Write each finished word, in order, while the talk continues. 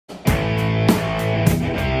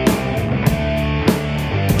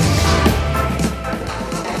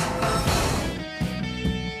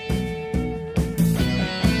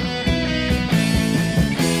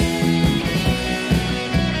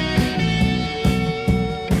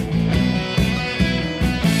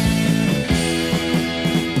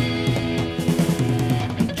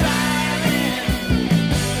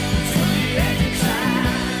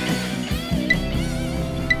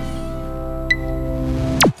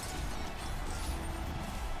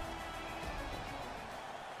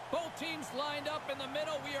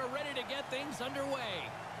middle. We are ready to get things underway.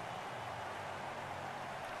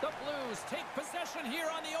 The Blues take possession here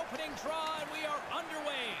on the opening draw, and we are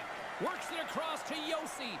underway. Works it across to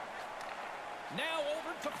Yossi. Now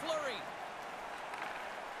over to Fleury.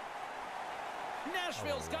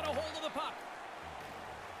 Nashville's got a hold of the puck.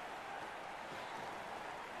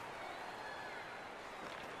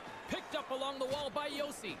 Picked up along the wall by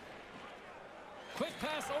Yossi. Quick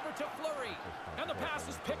pass over to Fleury. And the pass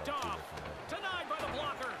is picked off. Denied by the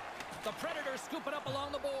blocker. The Predators scoop it up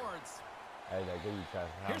along the boards.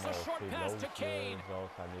 Here's a short pass to Kane.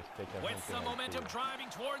 With some momentum driving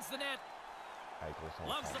towards the net.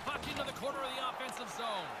 Loves the puck into the corner of the offensive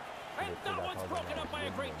zone. And that one's broken up by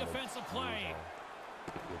a great defensive play.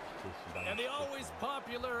 And the always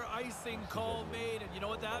popular icing call made, and you know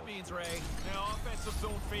what that means, Ray? Now, offensive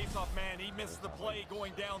zone face-off, man. He missed the play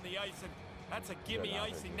going down the ice, and that's a gimme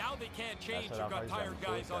icing. Now they can't change. You've got tired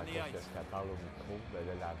guys on the ice.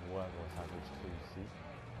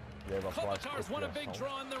 Kopitar's won a big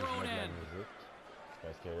draw in their own end.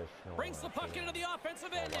 Brings the puck into the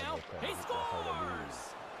offensive end now. He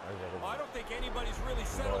scores! I don't think anybody's really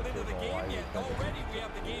settled into the game yet. Already we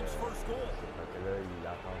have the game's first goal.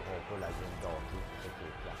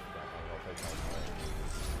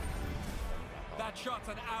 That shot's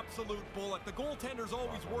an absolute bullet. The goaltenders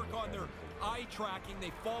always work on their eye tracking.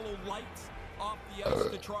 They follow lights off the ice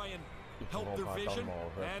to try and help their vision,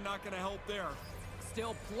 and not going to help there.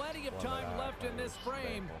 Still plenty of time left in this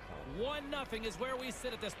frame. 1-0 is where we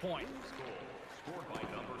sit at this point.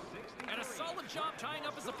 And a solid job tying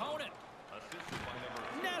up his opponent.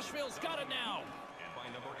 Nashville's got it now.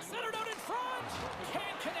 Centered out in front.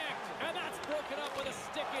 Can't connect. And that's broken up with a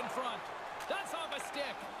stick in front. That's off a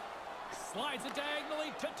stick. Slides it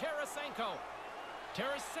diagonally to Tarasenko.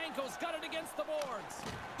 Tarasenko's got it against the boards.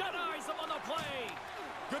 Denies him on the play.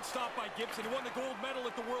 Good stop by Gibson. He won the gold medal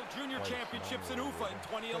at the World Junior Championships in Ufa in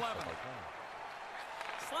 2011.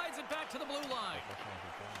 Slides it back to the blue line.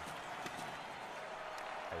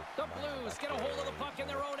 The Blues get a hold of the puck in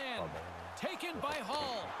their own end. Taken by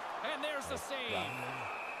Hall. And there's the save.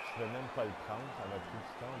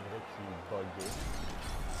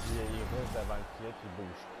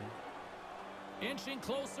 Inching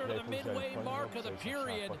closer to the midway mark of the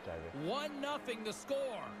period. 1-0 the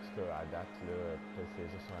score.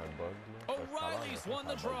 O'Reilly's won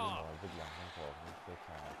the draw.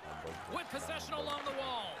 With possession along the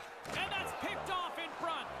wall. And that's picked off in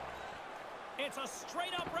front. It's a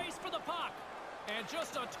straight-up race for the puck. And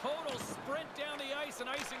just a total sprint down the ice and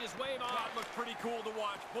icing his way off. That looked pretty cool to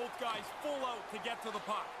watch. Both guys full out to get to the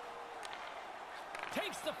puck.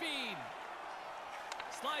 Takes the feed.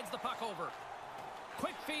 Slides the puck over.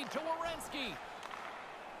 Quick feed to Werenski.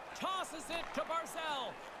 Tosses it to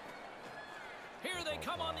Barzal. Here they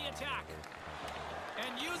come on the attack.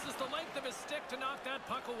 And uses the length of his stick to knock that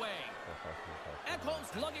puck away.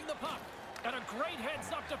 Ekholm's lugging the puck. And a great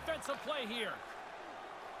heads-up defensive play here.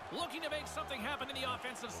 Looking to make something happen in the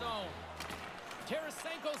offensive zone.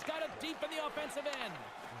 Tarasenko's got it deep in the offensive end.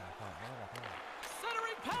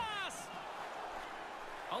 Centering pass!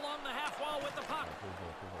 Along the half wall with the puck.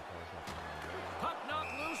 Puck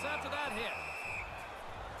knocked loose after that hit.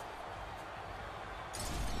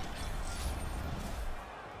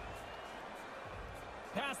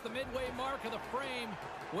 Past the midway mark of the frame,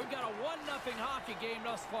 we've got a 1-0 hockey game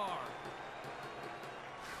thus far.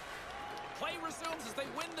 Play resumes as they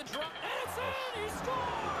win the draw. And it's in! He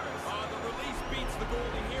scores! The release beats the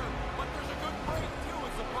goalie here, but there's a good break, too,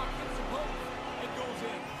 as the puck hits the post. It goes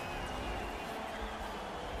in.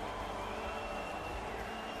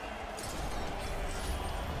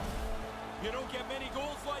 You don't get many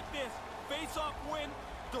goals like this. Face-off win,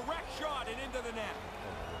 direct shot, and into the net.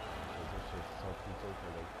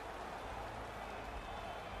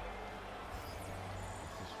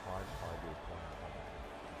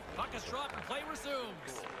 Puck is dropped and play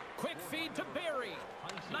resumes. Quick feed to Barry.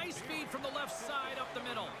 Nice feed from the left side up the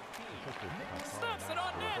middle. Snaps it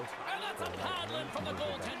on net, and that's a paddling from the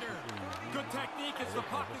goaltender. Good technique as the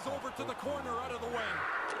puck is over to the corner out of the way.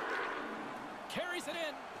 Carries it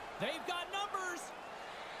in. They've got numbers.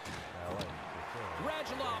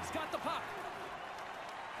 Radulov's got the puck.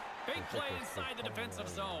 Big play inside the defensive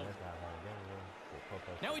zone.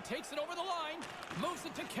 Now he takes it over the line, moves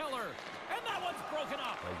it to Keller, and that one's broken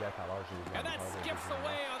up. And that skips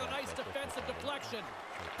away on a nice defensive deflection.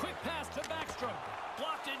 Quick pass to Backstrom,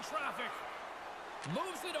 blocked in traffic.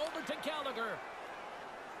 Moves it over to Gallagher.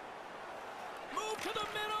 Move to the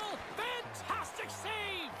middle, fantastic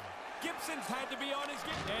save. Gibson's had to be on his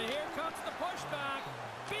game. And here comes the pushback.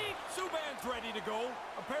 Big Subban's ready to go.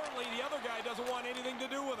 Apparently the other guy doesn't want anything to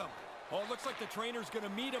do with him. Oh, it looks like the trainer's going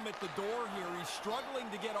to meet him at the door here. He's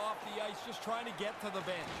struggling to get off the ice, just trying to get to the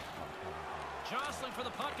bench. Jostling for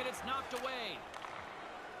the puck, and it's knocked away.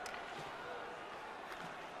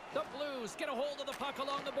 The Blues get a hold of the puck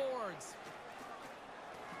along the boards.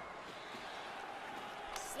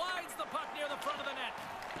 Slides the puck near the front of the net.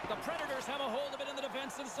 The Predators have a hold of it in the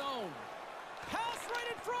defensive zone. Pass right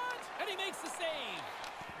in front, and he makes the save.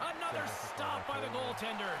 Another stop by the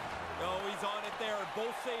goaltender. Oh, he's on it there.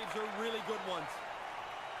 Both saves are really good ones.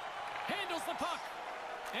 Handles the puck.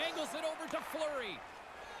 Angles it over to Fleury.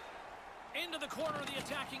 Into the corner of the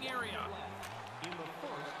attacking area.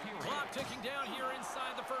 Clock ticking down here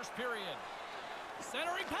inside the first period.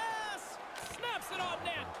 Centering pass. Snaps it on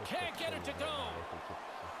net. Can't get it to go.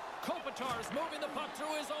 Kopitar's moving the puck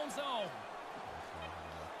through his own zone.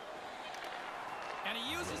 And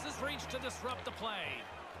he uses his reach to disrupt the play.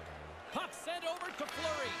 Puck sent over to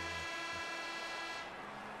Fleury.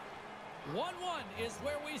 1-1 is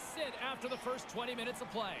where we sit after the first 20 minutes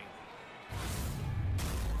of play.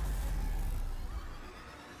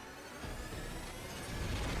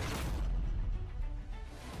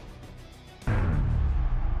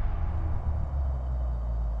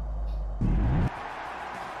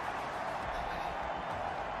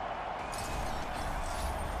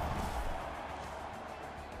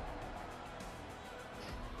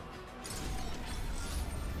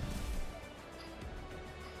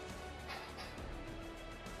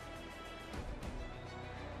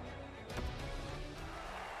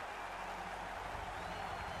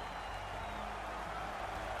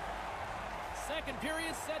 Second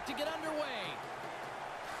period set to get underway.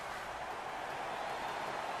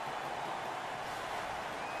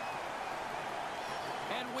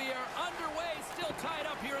 And we are underway, still tied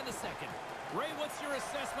up here in the second. Ray, what's your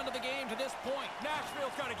assessment of the game to this point?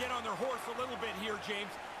 Nashville's got to get on their horse a little bit here, James.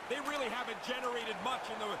 They really haven't generated much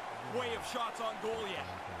in the way of shots on goal yet.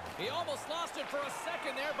 He almost lost it for a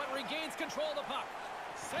second there, but regains control of the puck.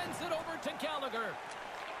 Sends it over to Gallagher.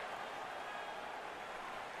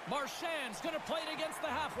 Marchand's going to play it against the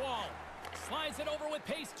half wall. Slides it over with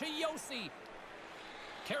pace to Josi.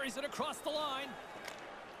 Carries it across the line.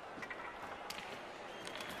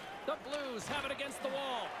 The Blues have it against the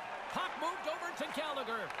wall. Puck moved over to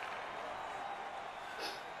Gallagher.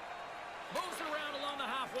 Moves it around along the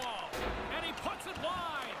half wall. And he puts it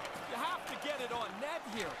wide. You have to get it on net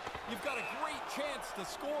here. You've got a great chance to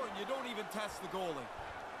score, and you don't even test the goalie.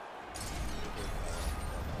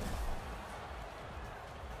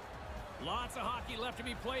 Lots of hockey left to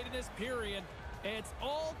be played in this period. It's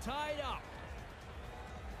all tied up.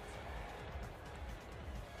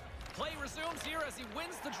 Play resumes here as he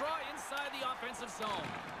wins the draw inside the offensive zone.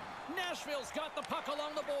 Nashville's got the puck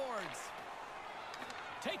along the boards.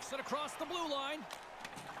 Takes it across the blue line.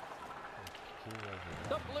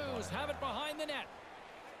 The Blues have it behind the net.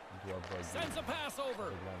 Sends a pass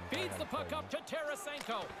over. Feeds the puck up to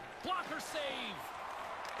Tarasenko. Blocker save.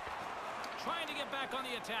 Trying to get back on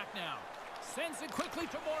the attack now. Sends it quickly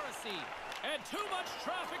to Morrissey. And too much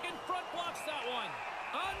traffic in front blocks that one.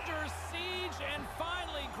 Under siege and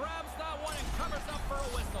finally grabs that one and covers up for a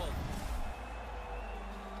whistle.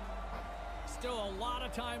 Still a lot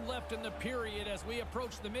of time left in the period as we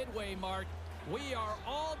approach the midway mark. We are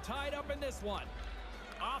all tied up in this one.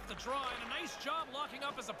 Off the draw and a nice job locking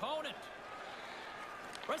up his opponent.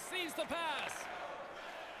 Receives the pass.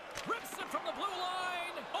 Rips it from the blue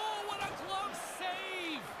line. Oh, what a glove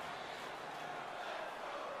save.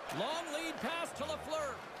 Long lead pass to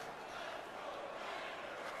Lafleur.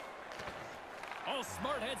 Oh,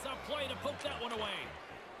 smart heads-up play to poke that one away.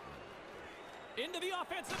 Into the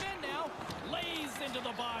offensive end now. Lays into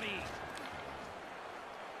the body.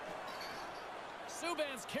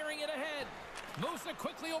 Subban's carrying it ahead. Moves it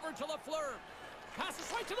quickly over to Lafleur.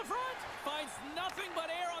 Passes right to the front. Finds nothing but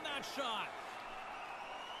air on that shot.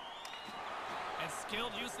 And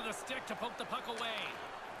skilled use of the stick to poke the puck away.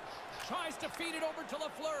 Tries to feed it over to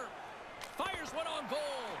Lafleur. Fires one on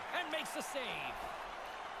goal and makes the save.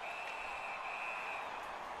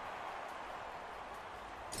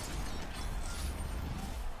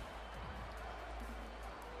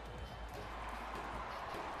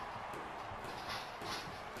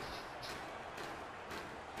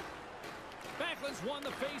 Backlund's won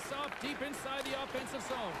the face-off deep inside the offensive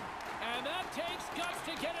zone. And that takes guts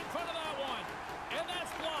to get in front of that one. And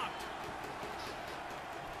that's blocked.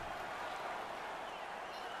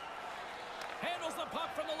 Handles the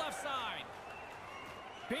puck from the left side.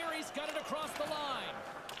 Beery's got it across the line.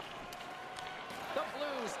 The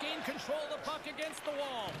Blues gain control of the puck against the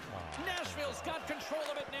wall. Nashville's got control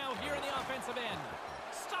of it now here in the offensive end.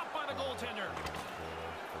 Stopped by the goaltender.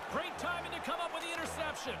 Great timing to come up with the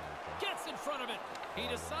interception. Gets in front of it. He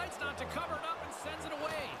decides not to cover it up and sends it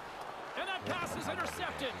away. And that pass is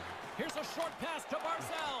intercepted. Here's a short pass to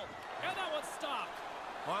Barzell. And that one's stopped.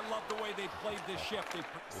 I love the way they played this shift. They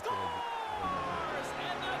Scores!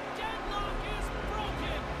 And the deadlock is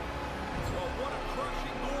broken. Well, what a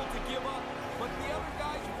crushing goal to give up. But the other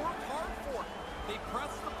guys worked hard for it. They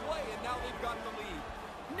pressed the play, and now they've got the lead.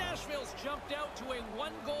 Nashville's jumped out to a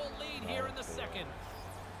one-goal lead here in the second.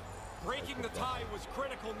 Breaking the tie was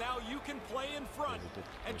critical. Now you can play in front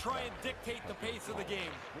and try and dictate the pace of the game.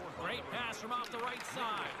 Great pass from off the right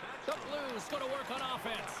side. The Blues go to work on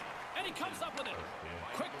offense. And he comes up with it.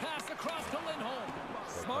 Quick pass across to Lindholm.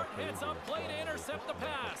 Smart heads up play to intercept the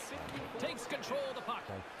pass. Takes control of the puck.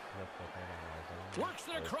 Works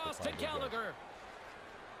it across to Gallagher.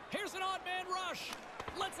 Here's an odd man rush.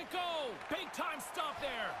 Lets it go. Big time stop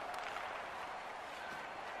there.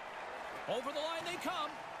 Over the line they come.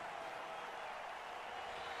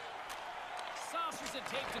 Saucers it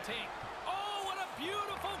take to take. Oh, what a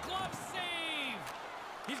beautiful glove save.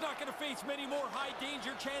 He's not going to face many more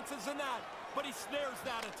high-danger chances than that, but he snares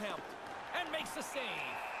that attempt. And makes the save.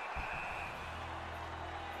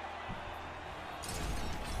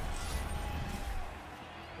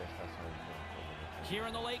 Here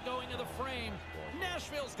in the late going to the frame,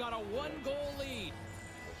 Nashville's got a one-goal lead.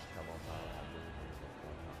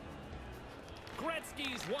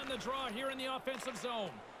 Gretzky's won the draw here in the offensive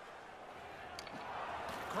zone.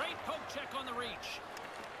 Great poke check on the reach.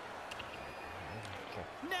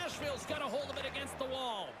 Nashville's got a hold of it against the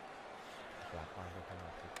wall.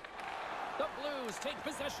 The Blues take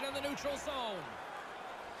possession in the neutral zone.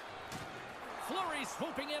 Fleury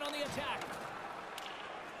swooping in on the attack.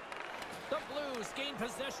 The Blues gain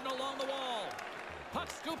possession along the wall. Puck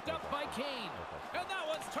scooped up by Kane. And that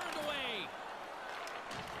one's turned away.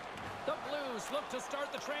 The Blues look to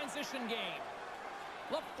start the transition game.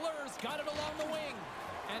 Lafleur's got it along the wing.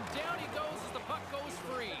 And down he goes as the puck goes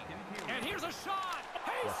free. And here's a shot.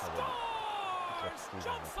 He scores!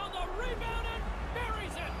 Jumps on the rebound and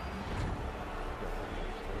buries it.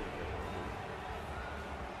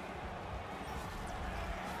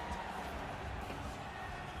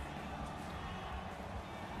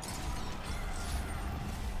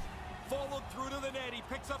 Followed through to the net. He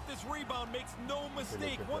picks up this rebound, makes no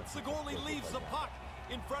mistake. Once the goalie leaves the puck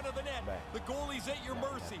in front of the net, the goalie's at your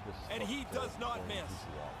mercy, and he does not miss.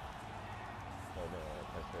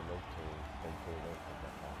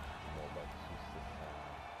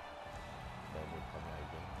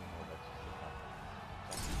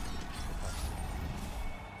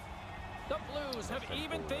 The Blues have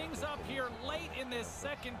evened things up here late in this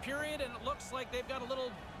second period, and it looks like they've got a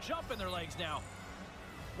little jump in their legs now.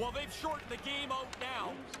 Well, they've shortened the game out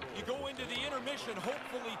now. You go into the intermission,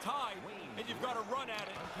 hopefully tied, and you've got to run at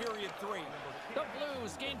it in period 3. The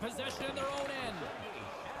Blues gain possession in their own end.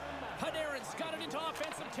 Panarin's got it into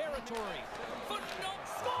offensive territory. Footnote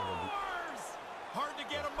scores! Hard to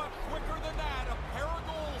get him much quicker than that. A pair of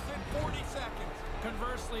goals in 40 seconds.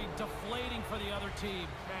 Conversely, deflating for the other team.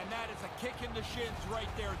 Man, that is a kick in the shins right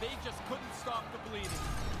there. They just couldn't stop the bleeding.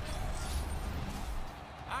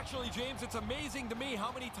 Actually, James, it's amazing to me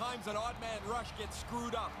how many times an odd man rush gets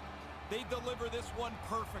screwed up. They deliver this one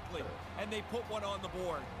perfectly, and they put one on the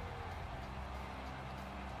board.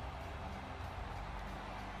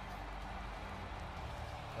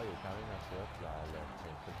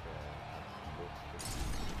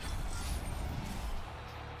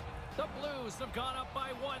 The Blues have gone up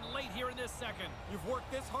by one late here in this second. You've worked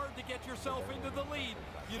this hard to get yourself into the lead.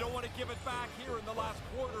 You don't want to give it back here in the last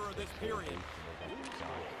quarter of this period.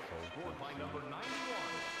 Scored by number 91,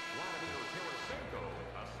 Vladimir Tarasenko,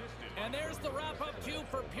 assisted. And there's the wrap-up cue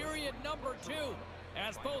for period number 2.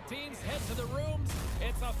 As both teams head to the rooms,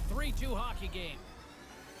 it's a 3-2 hockey game.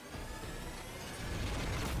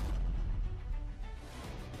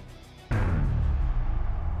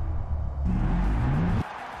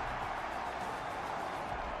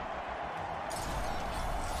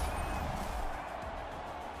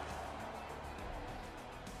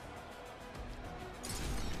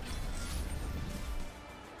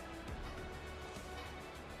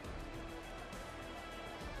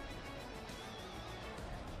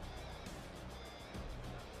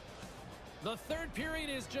 The third period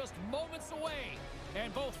is just moments away,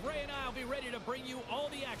 and both Ray and I will be ready to bring you all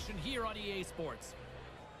the action here on EA Sports.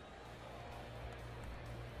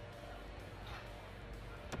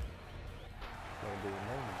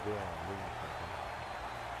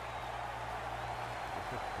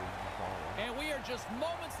 And we are just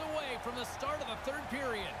moments away from the start of the third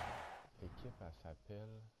period. Équipe, elle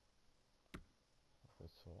s'appelle ce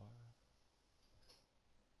soir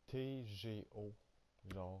TGO,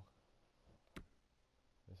 genre.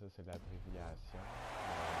 Et ça, c'est l'abréviation.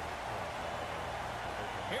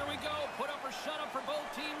 Here we go. Put up or shut up for both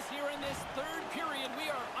teams here in this third period.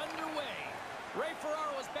 We are underway. Ray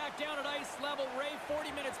Ferraro is back down at ice level. Ray,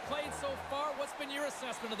 40 minutes played so far. What's been your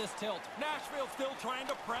assessment of this tilt? Nashville still trying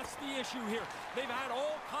to press the issue here. They've had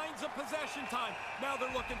all kinds of possession time. Now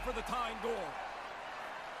they're looking for the tying goal.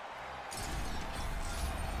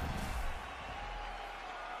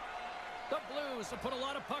 The Blues have put a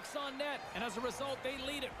lot of pucks on net, and as a result, they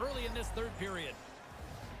lead it early in this third period.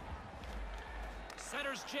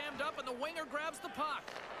 Center's jammed up, and the winger grabs the puck.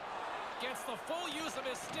 Gets the full use of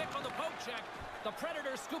his stick on the poke check. The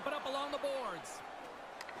Predators scoop it up along the boards.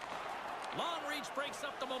 Long reach breaks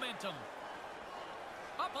up the momentum.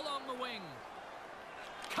 Up along the wing.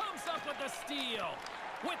 Comes up with the steal.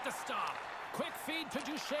 With the stop. Quick feed to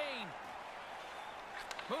Duchesne.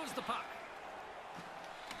 Moves the puck.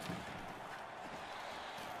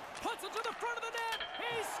 Puts it to the front of the net.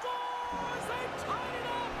 He scores! They've tied it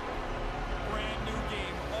up! Brand new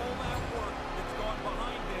game. All that work that's gone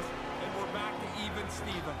behind this, and we're back to even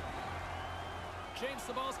Steven. James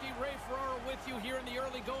Cybulski, Ray Ferraro with you here in the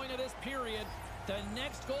early going of this period. The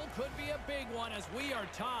next goal could be a big one as we are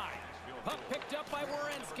tied. Puck picked up by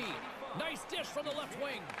Werenski. Nice dish from the left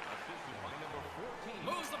wing.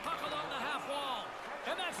 Moves the puck along the half wall.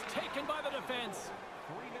 And that's taken by the defense.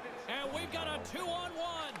 And we've got a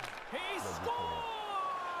 2-on-1. He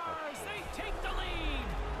scores! They take the lead.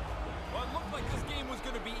 Well, it looked like this game was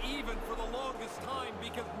going to be even for the longest time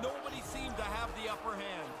because nobody seemed to have the upper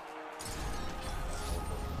hand.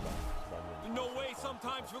 No way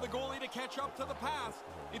sometimes for the goalie to catch up to the pass.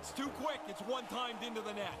 It's too quick. It's one-timed into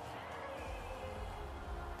the net.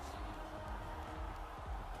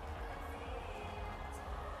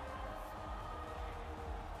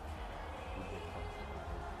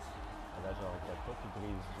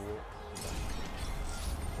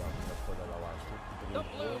 The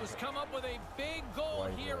Blues come up with a big goal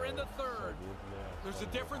here in the third. There's a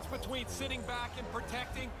difference between sitting back and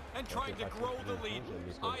protecting and trying to grow the lead.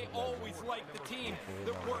 I always like the team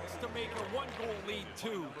that works to make a one-goal lead,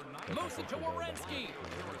 too. Moves it to Werenski.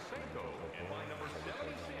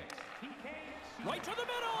 Right to the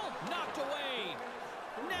middle. Knocked away.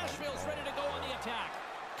 Nashville's ready to go on the attack.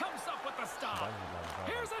 Comes up with the stop.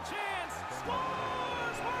 Here's a chance.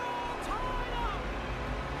 Scores! We're all tied up.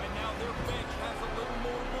 And now their bench has a little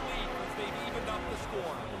more belief as they've evened up the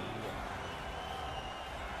score.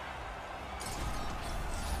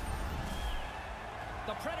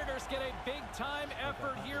 The Predators get a big-time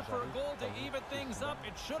effort here for a goal to even things up.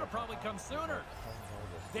 It should have probably come sooner.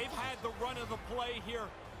 They've had the run of the play here.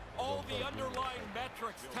 All the underlying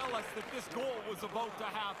metrics tell us that this goal was about to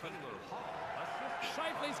happen.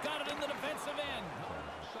 Shifley's got it in the defensive end.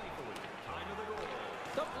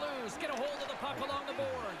 The Blues get a hold of the puck along the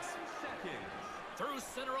boards. Through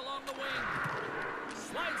center along the wing.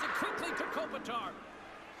 Slides it quickly to Kopitar.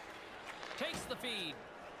 Takes the feed.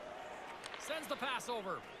 Sends the pass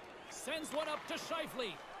over. Sends one up to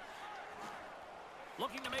Shifley.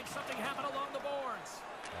 Looking to make something happen along the boards.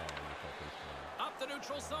 Up the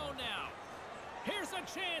neutral zone now. Here's a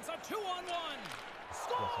chance, a 2-on-1.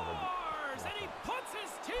 Scores! And he puts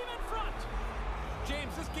his team in front.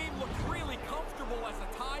 James, this game looked really comfortable as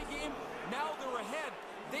a tie game. Now they're ahead.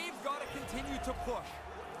 They've got to continue to push.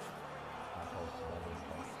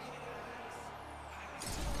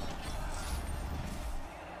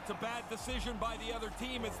 It's a bad decision by the other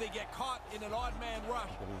team as they get caught in an odd man rush,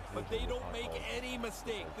 but they don't make any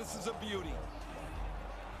mistake. This is a beauty.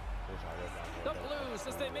 The Blues,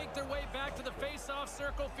 as they make their way back to the face-off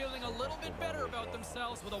circle, feeling a little bit better about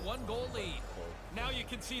themselves with a one-goal lead. Now you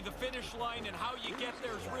can see the finish line, and how you get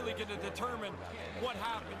there is really going to determine what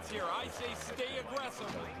happens here. I say stay aggressive.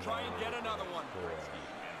 Try and get another one.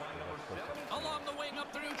 Along the wing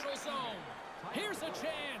up the neutral zone. Here's a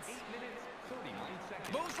chance.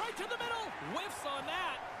 Moves right to the middle. Whiffs on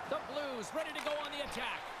that. The Blues ready to go on the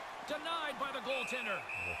attack. Denied by the goaltender.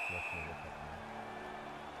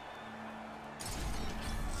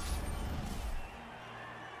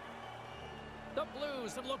 The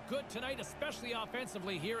Blues have looked good tonight, especially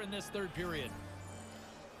offensively here in this third period.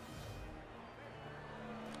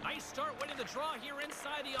 Nice start winning the draw here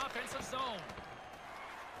inside the offensive zone.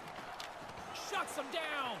 Shuts him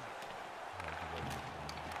down.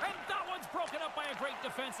 And that one's broken up by a great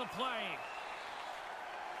defensive play.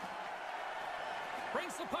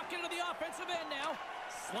 Brings the puck into the offensive end now.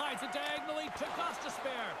 Slides it diagonally to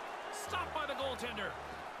Gostisbehere. Stopped by the goaltender.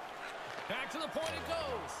 Back to the point it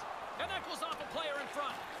goes. And that goes off a player in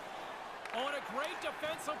front. Oh, and a great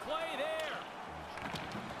defensive play there.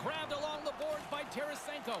 Grabbed along the boards by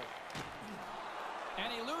Tarasenko.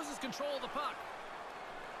 And he loses control of the puck.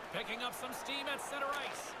 Picking up some steam at center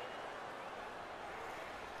ice.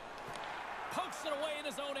 Pokes it away in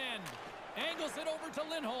his own end. Angles it over to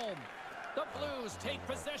Lindholm. The Blues take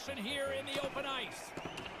possession here in the open ice.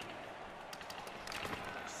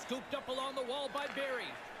 Scooped up along the wall by Barry.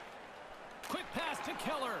 Quick pass to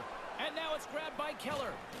Keller. And now it's grabbed by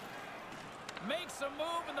Keller. Makes a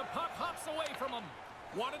move and the puck hops away from him.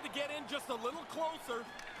 Wanted to get in just a little closer.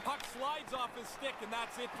 Puck slides off his stick, and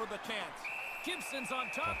that's it for the chance. Gibson's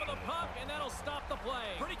on top of the puck, and that'll stop the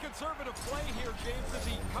play. Pretty conservative play here, James, as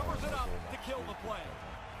he covers it up to kill the play.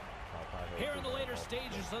 Here in the later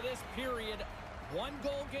stages of this period,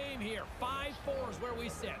 one-goal game here. 5-4 is where we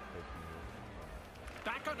sit.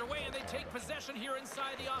 Back underway, and they take possession here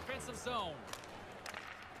inside the offensive zone.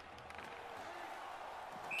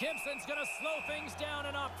 Gibson's going to slow things down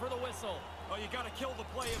and up for the whistle. Oh, you got to kill the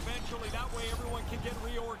play eventually. That way everyone can get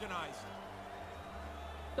reorganized.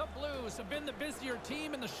 The Blues have been the busier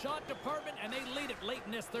team in the shot department, and they lead it late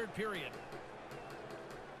in this third period.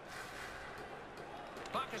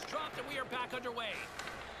 Puck is dropped, and we are back underway.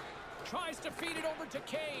 Tries to feed it over to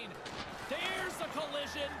Kane. There's the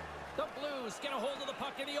collision. The Blues get a hold of the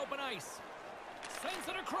puck in the open ice. Sends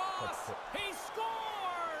it across. He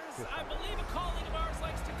scores! I believe a colleague of ours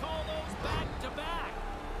likes to call those back-to-back.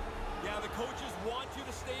 Yeah, the coaches want you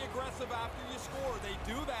to stay aggressive after you score. They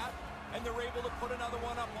do that, and they're able to put another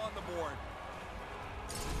one up on the board.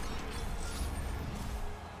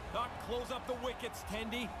 Not close up the wickets,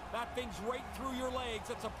 Tendy. That thing's right through your legs.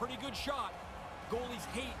 That's a pretty good shot. Goalies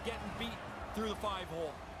hate getting beat through the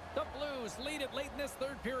 5-hole. The Blues lead it late in this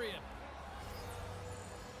third period.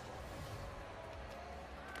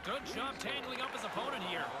 Good job tangling up his opponent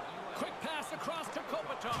here. Quick pass across to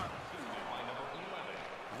Kopitar.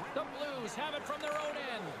 The Blues have it from their own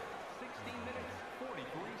end. 16 minutes, 43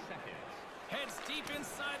 seconds. Heads deep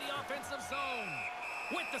inside the offensive zone.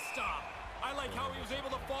 With the stop. I like how he was able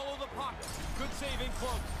to follow the puck. Good saving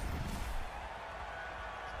close.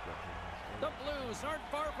 The Blues aren't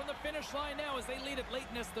far from the finish line now as they lead it late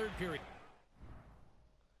in this third period.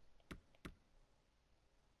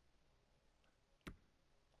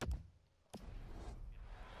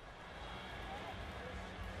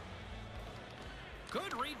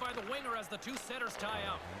 Good read by the winger as the two setters tie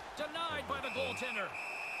up. Denied by the goaltender.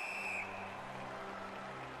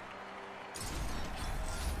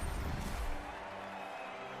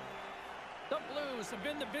 The Blues have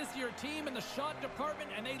been the busier team in the shot department,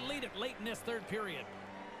 and they lead it late in this third period.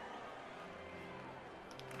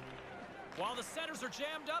 While the setters are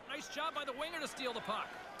jammed up, nice job by the winger to steal the puck.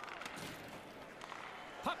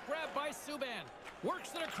 Puck grabbed by Subban.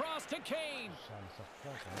 Works it across to Kane.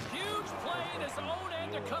 Huge play in his own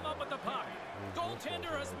end to come up with the puck.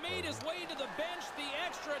 Goaltender has made his way to the bench. The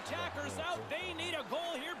extra attackers out. They need a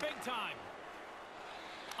goal here big time.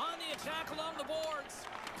 On the attack along the boards.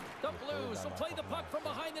 The Blues will play the puck from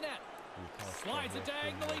behind the net. Slides it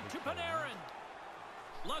diagonally to Panarin.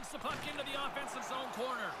 Lugs the puck into the offensive zone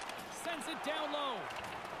corner. Sends it down low.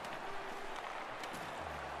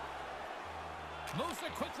 Moves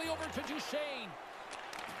it quickly over to Duchesne.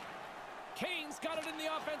 Kane's got it in the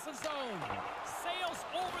offensive zone. Sails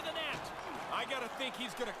over the net. I got to think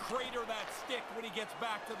he's going to crater that stick when he gets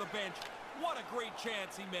back to the bench. What a great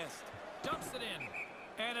chance he missed. Dumps it in.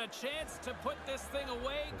 And a chance to put this thing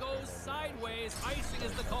away goes sideways. Icing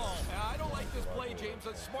is the call. I don't like this play, James.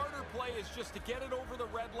 A smarter play is just to get it over the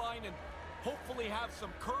red line and hopefully have some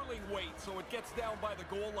curling weight so it gets down by the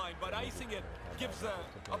goal line. But icing it gives the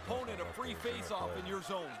opponent a free face-off in your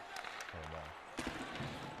zone.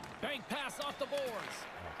 Bank pass off the boards.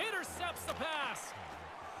 Intercepts the pass.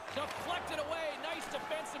 Deflected away. Nice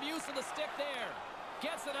defensive use of the stick there.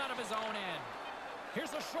 Gets it out of his own end.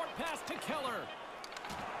 Here's a short pass to Keller.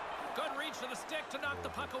 Good reach to the stick to knock the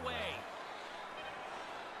puck away.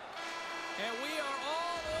 And we are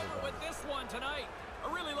all over with this one tonight.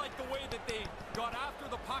 I really like the way that they got after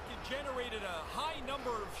the puck and generated a high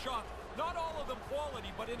number of shots. Not all of them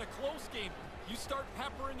quality, but in a close game, you start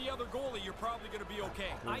peppering the other goalie, you're probably going to be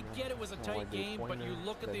okay. I get it was a tight game, but you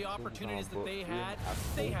look at the opportunities that they had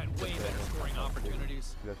way better scoring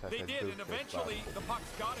opportunities. They did, and eventually the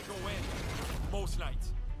puck's got to go in most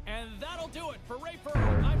nights. And that'll do it for Ray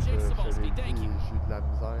Ferraro. I'm Jake Sabalski. Thank you. J'ai eu de la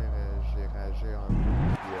misère, j'ai réagi en